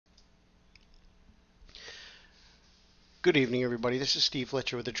Good evening, everybody. This is Steve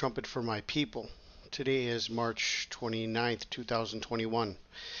Fletcher with the Trumpet for My People. Today is March 29th, 2021.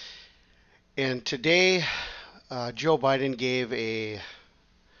 And today, Joe Biden gave a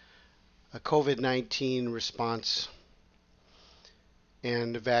COVID-19 response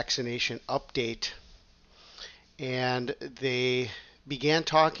and vaccination update. And they began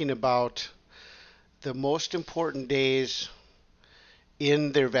talking about the most important days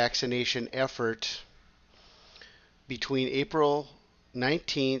in their vaccination effort between April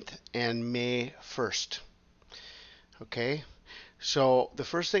 19th and May 1st. Okay, so the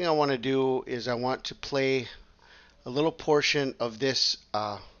first thing I want to do is I want to play a little portion of this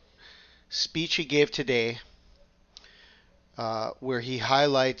speech he gave today where he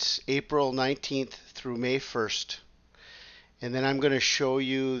highlights April 19th through May 1st. And then I'm going to show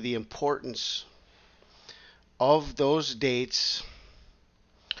you the importance of those dates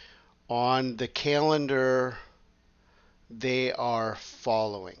on the calendar they are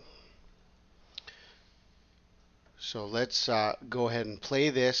following. So let's go ahead and play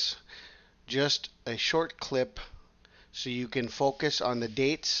this, just a short clip so you can focus on the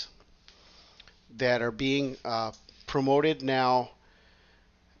dates that are being promoted now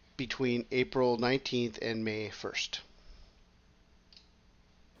between April 19th and May 1st.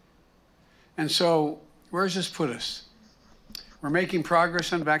 And so where does this put us? We're making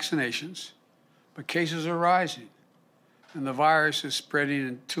progress on vaccinations, but cases are rising. And the virus is spreading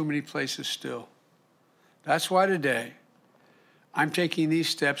in too many places still. That's why today I'm taking these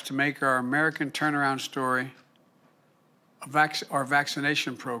steps to make our American turnaround story, our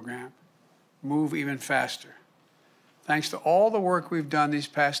vaccination program, move even faster. Thanks to all the work we've done these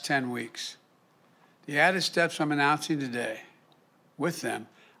past 10 weeks, the added steps I'm announcing today, with them,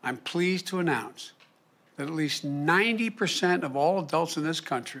 I'm pleased to announce that at least 90% of all adults in this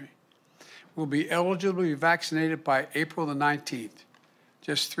country will be eligible to be vaccinated by April the 19th,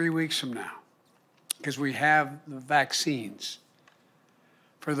 just 3 weeks from now, because we have the vaccines.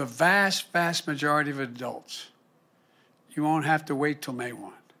 For the vast, vast majority of adults, you won't have to wait till May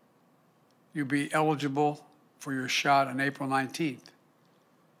 1. You'll be eligible for your shot on April 19th.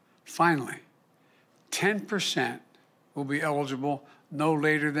 Finally, 10% will be eligible no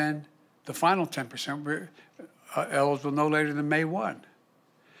later than, the final 10% will be eligible no later than May 1.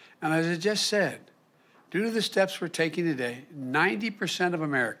 And as I just said, due to the steps we're taking today, 90% of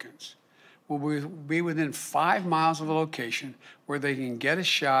Americans will be within 5 miles of a location where they can get a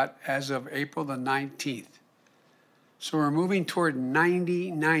shot as of April the 19th. So we're moving toward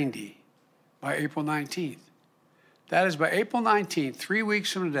 90-90 by April 19th. That is, by April 19th, 3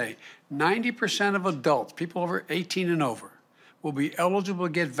 weeks from today, 90% of adults, people over 18 and over, will be eligible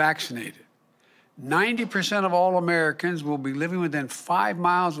to get vaccinated. 90% of all Americans will be living within 5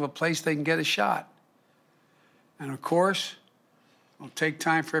 miles of a place they can get a shot. And of course, it'll take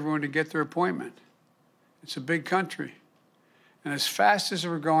time for everyone to get their appointment. It's a big country. And as fast as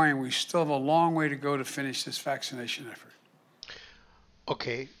we're going, we still have a long way to go to finish this vaccination effort.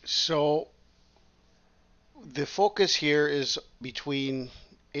 Okay, so the focus here is between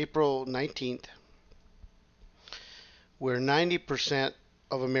April 19th, where 90%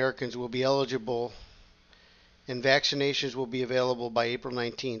 of Americans will be eligible and vaccinations will be available by April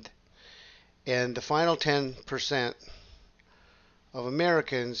 19th. And the final 10% of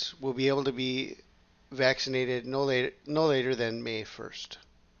Americans will be able to be vaccinated no later than May 1st.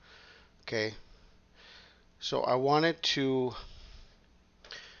 Okay. So I wanted to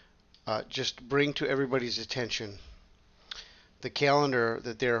just bring to everybody's attention the calendar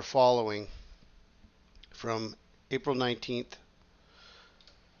that they're following from April 19th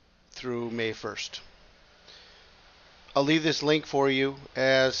through May 1st. I'll leave this link for you,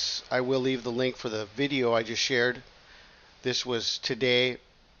 as I will leave the link for the video I just shared. This was today,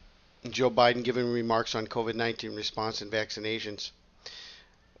 Joe Biden giving remarks on COVID-19 response and vaccinations.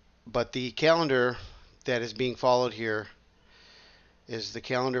 But the calendar that is being followed here is the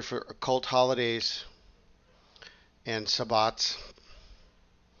calendar for occult holidays and Sabbats.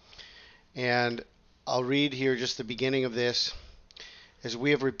 And I'll read here just the beginning of this. As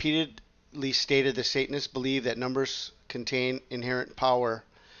we have repeatedly stated, the Satanists believe that numbers contain inherent power.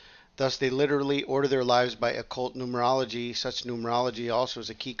 Thus, they literally order their lives by occult numerology. Such numerology also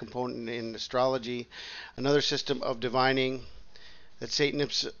is a key component in astrology, another system of divining that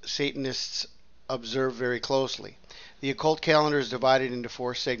Satanists observe very closely. The occult calendar is divided into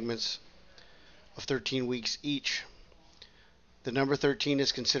 4 segments of 13 weeks each. The number 13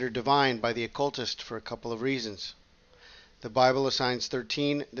 is considered divine by the occultist for a couple of reasons. The Bible assigns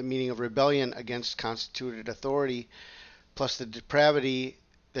 13 the meaning of rebellion against constituted authority, plus the depravity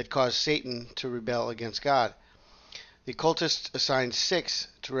that caused Satan to rebel against God. The occultist assigns 6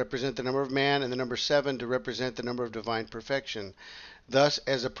 to represent the number of man and the number 7 to represent the number of divine perfection. Thus,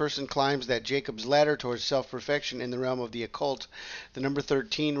 as a person climbs that Jacob's ladder towards self-perfection in the realm of the occult, the number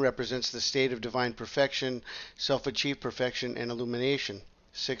 13 represents the state of divine perfection, self-achieved perfection, and illumination.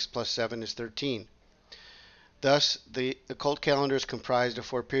 6 plus 7 is 13. Thus, the occult calendar is comprised of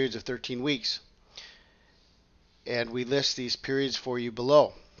 4 periods of 13 weeks, and we list these periods for you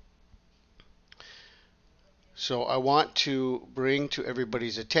below. So I want to bring to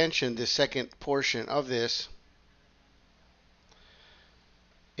everybody's attention the second portion of this.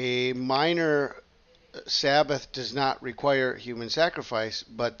 A minor Sabbath does not require human sacrifice,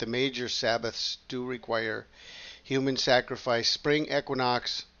 but the major Sabbaths do require human sacrifice. Spring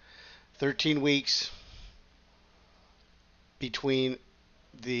equinox, 13 weeks between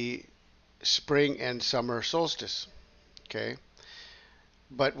the spring and summer solstice. Okay,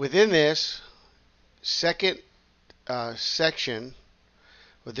 but within this second section,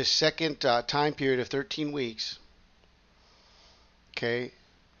 with this second time period of 13 weeks, okay,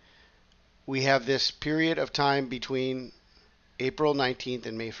 we have this period of time between April 19th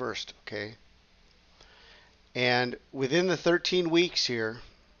and May 1st, okay? And within the 13 weeks here,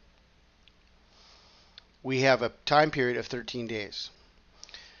 we have a time period of 13 days.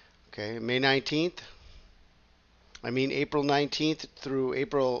 Okay, April 19th through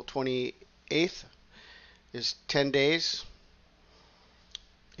April 28th is 10 days.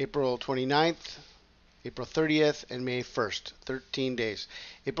 April 29th, April 30th, and May 1st, 13 days.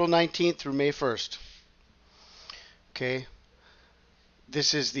 April 19th through May 1st. Okay,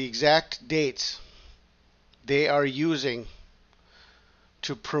 this is the exact dates they are using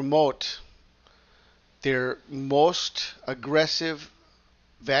to promote their most aggressive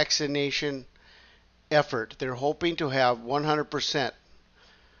vaccination effort. They're hoping to have 100%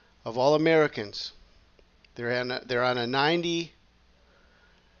 of all Americans. They're on a 90-10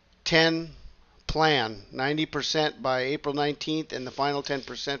 plan, 90% by April 19th and the final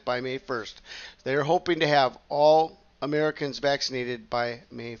 10% by May 1st. They're hoping to have all Americans vaccinated by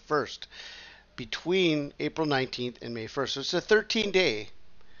May 1st, between April 19th and May 1st. So it's a 13-day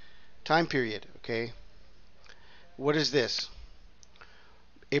time period, okay? What is this?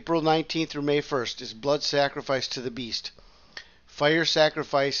 April 19th through May 1st is blood sacrifice to the beast. Fire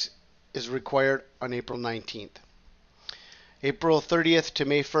sacrifice is required on April 19th. April 30th to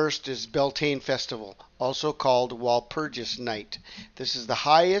May 1st is Beltane Festival, also called Walpurgis Night. This is the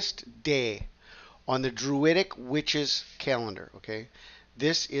highest day on the Druidic witches calendar, okay?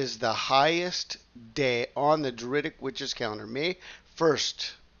 This is the highest day on the Druidic witches calendar. May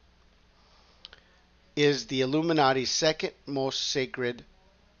 1st is the Illuminati's second most sacred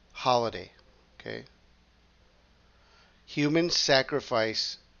holiday, okay? Human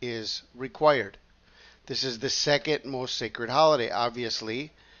sacrifice is required. This is the second most sacred holiday.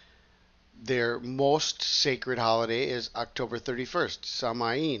 Obviously, their most sacred holiday is October 31st,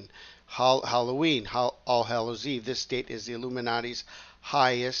 Samhain, Halloween, All Hallows Eve. This date is the Illuminati's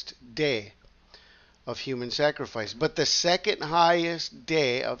highest day of human sacrifice. But the second highest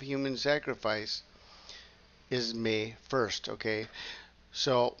day of human sacrifice is May 1st, okay?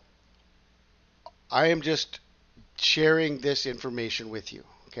 So I am just sharing this information with you.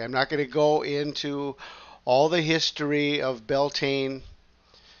 Okay, I'm not going to go into all the history of Beltane,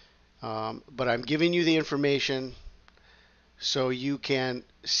 but I'm giving you the information so you can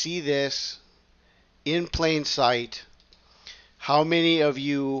see this in plain sight. How many of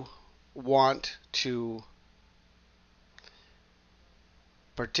you want to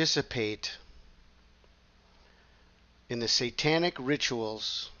participate in the satanic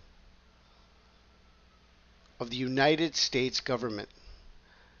rituals of the United States government?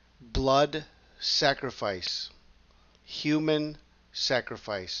 Blood sacrifice, human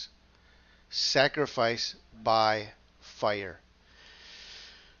sacrifice, sacrifice by fire.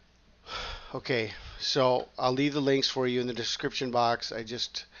 Okay, so I'll leave the links for you in the description box. I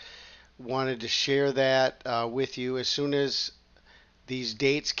just wanted to share that with you. As soon as these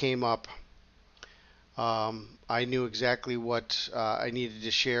dates came up, I knew exactly what I needed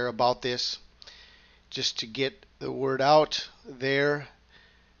to share about this, just to get the word out there,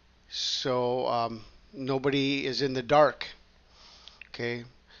 so nobody is in the dark. Okay,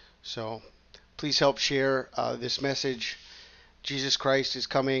 so please help share this message. Jesus Christ is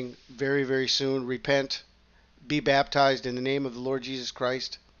coming very, very soon. Repent, be baptized in the name of the Lord Jesus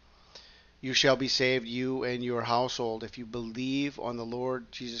Christ. You shall be saved, you and your household, if you believe on the Lord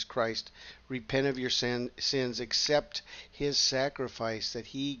Jesus Christ. Repent of your sins, accept his sacrifice that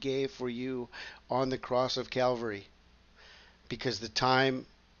he gave for you on the cross of Calvary, because the time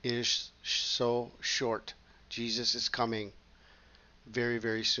is so short Jesus is coming very,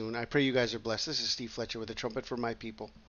 very soon. I pray you guys are blessed. This is Steve Fletcher with a trumpet for my people.